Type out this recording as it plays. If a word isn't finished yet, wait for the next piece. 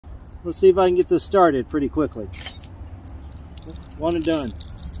let's see if I can get this started pretty quickly. One and done.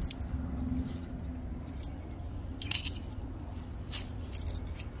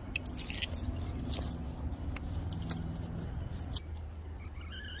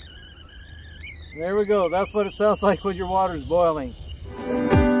 There we go. That's what it sounds like when your water is boiling.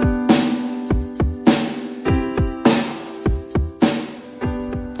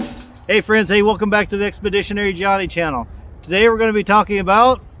 Hey friends, hey, welcome back to the Expeditionary Johnny channel. Today we're going to be talking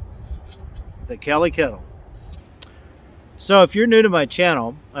about the Kelly Kettle. So if you're new to my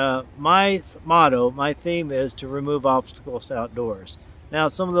channel, my motto, my theme is to remove obstacles outdoors. Now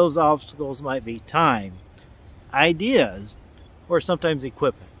some of those obstacles might be time, ideas, or sometimes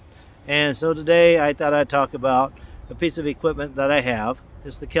equipment. And so today I thought I'd talk about a piece of equipment that I have.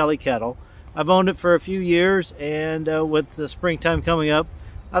 It's the Kelly Kettle. I've owned it for a few years, and with the springtime coming up,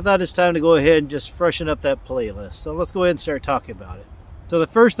 I thought it's time to go ahead and just freshen up that playlist. So let's go ahead and start talking about it. So the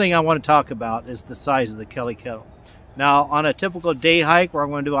first thing I want to talk about is the size of the Kelly Kettle. Now on a typical day hike where I'm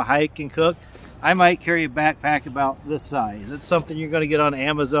going to do a hike and cook, I might carry a backpack about this size. It's something you're going to get on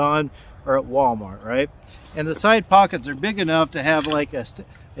Amazon or at Walmart, right? And the side pockets are big enough to have like a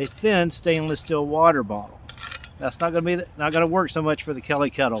thin stainless steel water bottle. That's not going to work so much for the Kelly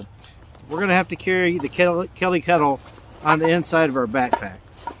Kettle. We're going to have to carry the Kelly Kettle on the inside of our backpack.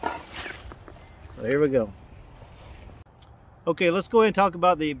 So here we go. Okay, let's go ahead and talk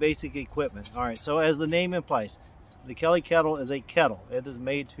about the basic equipment. All right, so as the name implies, the Kelly Kettle is a kettle. It is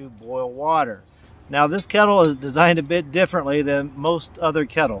made to boil water. Now this kettle is designed a bit differently than most other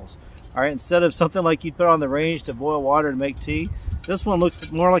kettles. All right, instead of something like you'd put on the range to boil water to make tea, this one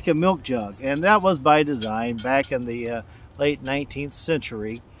looks more like a milk jug, and that was by design back in the late 19th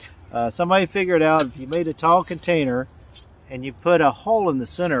century. Somebody figured out if you made a tall container and you put a hole in the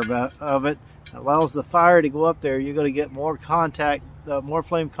center of it, it allows the fire to go up there, you're going to get more contact, more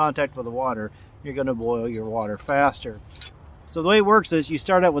flame contact with the water. You're going to boil your water faster. So the way it works is you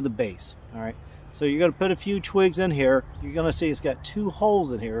start out with a base. All right. So you're going to put a few twigs in here. You're going to see it's got two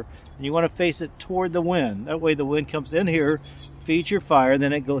holes in here, and you want to face it toward the wind. That way the wind comes in here, feeds your fire,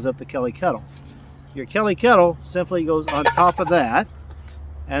 then it goes up the Kelly Kettle. Your Kelly Kettle simply goes on top of that,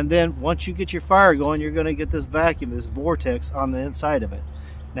 and then once you get your fire going, you're going to get this vacuum, this vortex on the inside of it.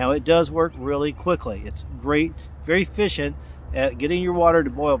 Now it does work really quickly. It's great, very efficient at getting your water to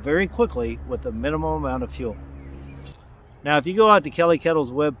boil very quickly with a minimum amount of fuel. Now if you go out to Kelly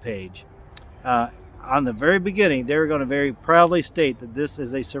Kettle's webpage, on the very beginning, they're going to very proudly state that this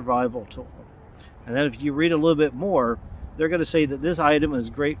is a survival tool. And then if you read a little bit more, they're going to say that this item is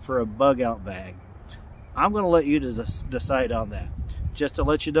great for a bug out bag. I'm going to let you decide on that. Just to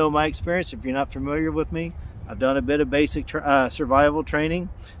let you know my experience, if you're not familiar with me, I've done a bit of basic survival training.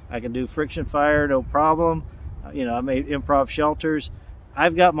 I can do friction fire, no problem. You know, I made improv shelters.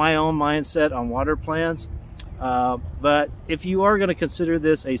 I've got my own mindset on water plans. But if you are going to consider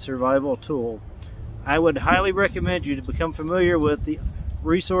this a survival tool, I would highly recommend you to become familiar with the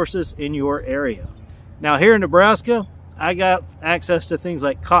resources in your area. Now here in Nebraska, I got access to things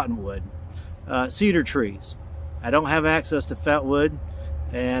like cottonwood, cedar trees. I don't have access to fatwood,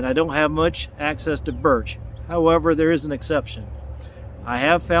 and I don't have much access to birch. However, there is an exception. I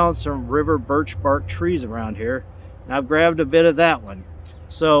have found some river birch bark trees around here, and I've grabbed a bit of that one.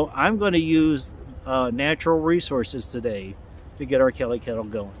 So I'm going to use natural resources today to get our Kelly Kettle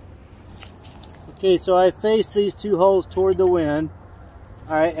going. Okay, so I face these two holes toward the wind.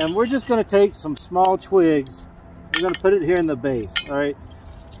 All right, and we're just going to take some small twigs. We're going to put it here in the base. All right.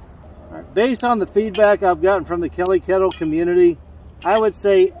 Based on the feedback I've gotten from the Kelly Kettle community, I would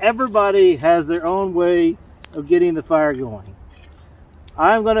say everybody has their own way of getting the fire going.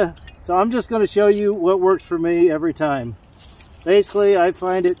 I'm just going to show you what works for me every time. Basically, I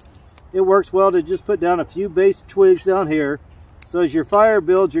find it works well to just put down a few base twigs down here. So as your fire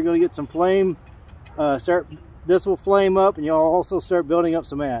builds, you're going to get some flame. This will flame up, and you'll also start building up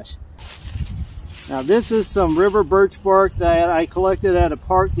some ash. Now this is some river birch bark that I collected at a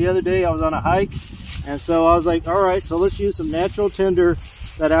park the other day. I was on a hike, and so I was like, all right, so let's use some natural tinder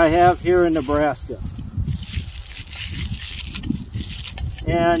that I have here in Nebraska.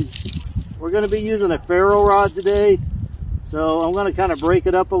 And we're going to be using a ferro rod today. So I'm going to kind of break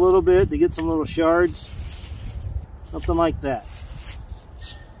it up a little bit to get some little shards, something like that.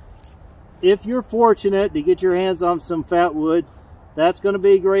 If you're fortunate to get your hands on some fatwood, that's going to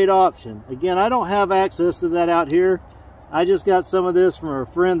be a great option. Again, I don't have access to that out here. I just got some of this from a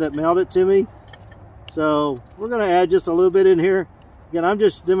friend that mailed it to me. So we're going to add just a little bit in here. Again, I'm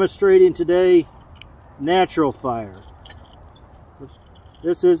just demonstrating today natural fire.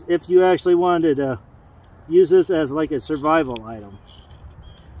 This is if you actually wanted to use this as like a survival item.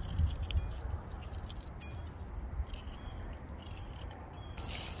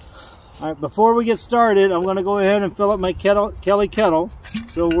 All right, before we get started, I'm going to go ahead and fill up my Kelly Kettle.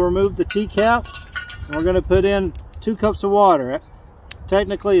 So we'll remove the tea cap, and we're going to put in 2 cups of water.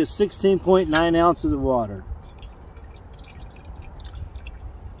 Technically, it's 16.9 ounces of water.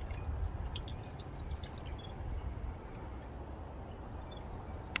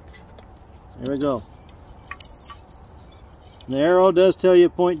 There we go. The arrow does tell you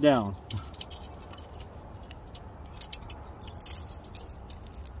point down.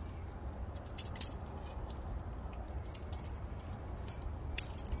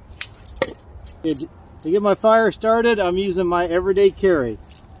 To get my fire started, I'm using my everyday carry.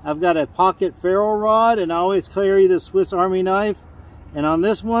 I've got a pocket ferro rod, and I always carry the Swiss Army knife. And on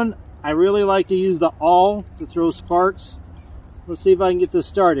this one, I really like to use the awl to throw sparks. Let's see if I can get this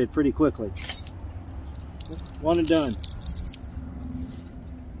started pretty quickly. One and done.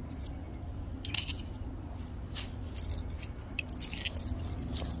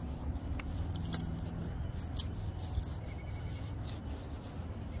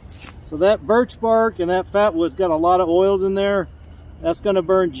 So that birch bark and that fatwood's got a lot of oils in there. That's going to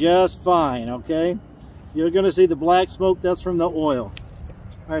burn just fine, okay? You're going to see the black smoke, that's from the oil.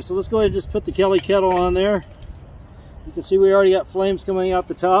 All right, so let's go ahead and just put the Kelly Kettle on there. You can see we already got flames coming out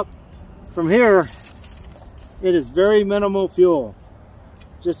the top. From here, it is very minimal fuel.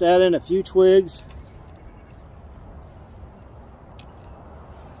 Just add in a few twigs.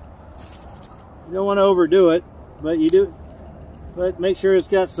 You don't want to overdo it, but you do. But make sure it's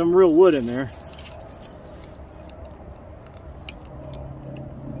got some real wood in there.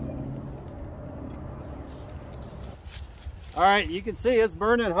 All right, you can see it's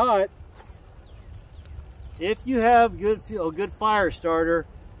burning hot. If you have a good fire starter,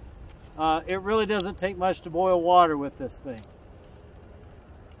 it really doesn't take much to boil water with this thing.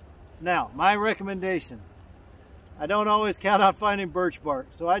 Now, my recommendation, I don't always count on finding birch bark,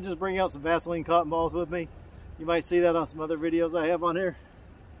 so I just bring out some Vaseline cotton balls with me. You might see that on some other videos I have on here.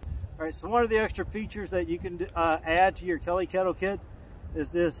 All right, so one of the extra features that you can add to your Kelly Kettle kit is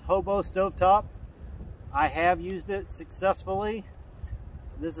this hobo stovetop. I have used it successfully.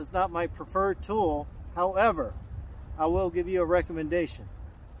 This is not my preferred tool. However, I will give you a recommendation.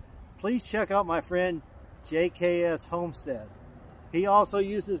 Please check out my friend JKS Homestead. He also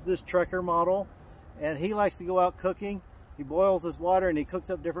uses this Trekker model, and he likes to go out cooking. He boils his water and he cooks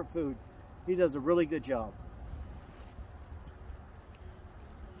up different foods. He does a really good job.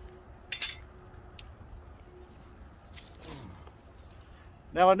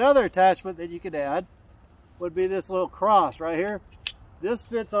 Now another attachment that you could add would be this little cross right here. This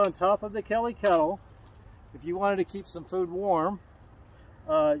fits on top of the Kelly Kettle. If you wanted to keep some food warm,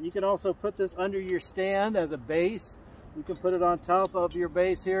 you can also put this under your stand as a base. You can put it on top of your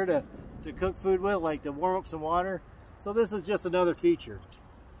base here to cook food with, like to warm up some water. So this is just another feature.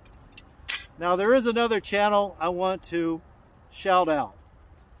 Now there is another channel I want to shout out.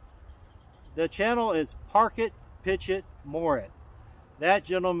 The channel is Park It, Pitch It, More It. That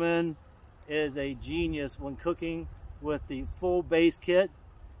gentleman is a genius when cooking with the full base kit.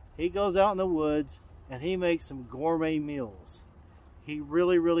 He goes out in the woods and he makes some gourmet meals. He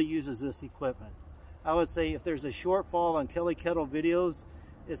really uses this equipment. I would say if there's a shortfall on Kelly Kettle videos,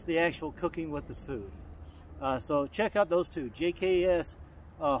 it's the actual cooking with the food. So check out those two, JKS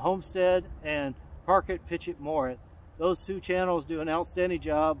Homestead and Park It, Pitch It, More It. Those two channels do an outstanding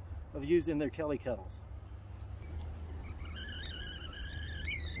job of using their Kelly Kettles.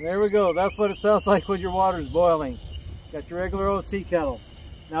 There we go. That's what it sounds like when your water's boiling. Got your regular old tea kettle.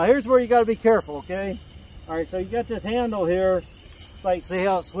 Now here's where you got to be careful, okay? All right, so you got this handle here. It's like, see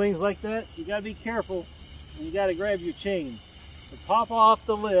how it swings like that? You got to be careful, and you got to grab your chain. So pop off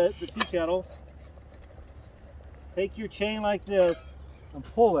the lid, the tea kettle. Take your chain like this and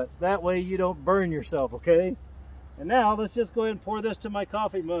pull it. That way you don't burn yourself, okay? And now let's just go ahead and pour this to my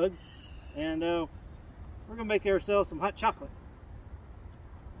coffee mug, and we're gonna make ourselves some hot chocolate.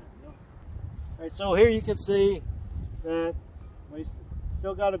 All right, so here you can see that we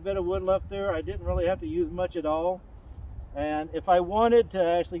still got a bit of wood left there. I didn't really have to use much at all. And if I wanted to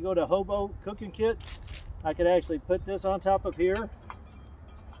actually go to hobo cooking kit, I could actually put this on top of here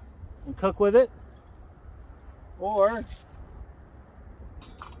and cook with it. Or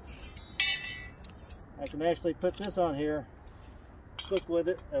I can actually put this on here, cook with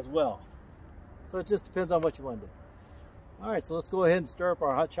it as well. So it just depends on what you want to do. All right, so let's go ahead and stir up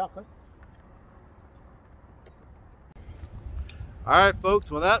our hot chocolate. All right,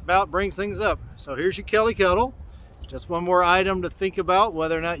 folks, well, that about brings things up. So here's your Kelly Kettle. Just one more item to think about,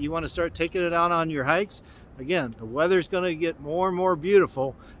 whether or not you want to start taking it out on your hikes. Again, the weather's going to get more and more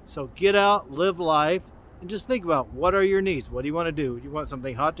beautiful, so get out, live life, and just think about what are your needs. What do you want to do? Do you want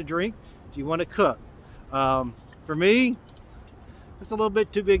something hot to drink? Do you want to cook? For me, it's a little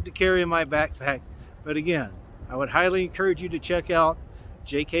bit too big to carry in my backpack. But again, I would highly encourage you to check out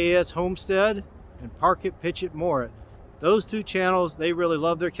JKS Homestead and Park It, Pitch It, More It. Those two channels, they really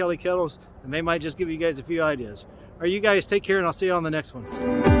love their Kelly Kettles, and they might just give you guys a few ideas. All right, you guys take care, and I'll see you on the next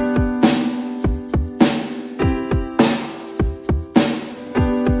one.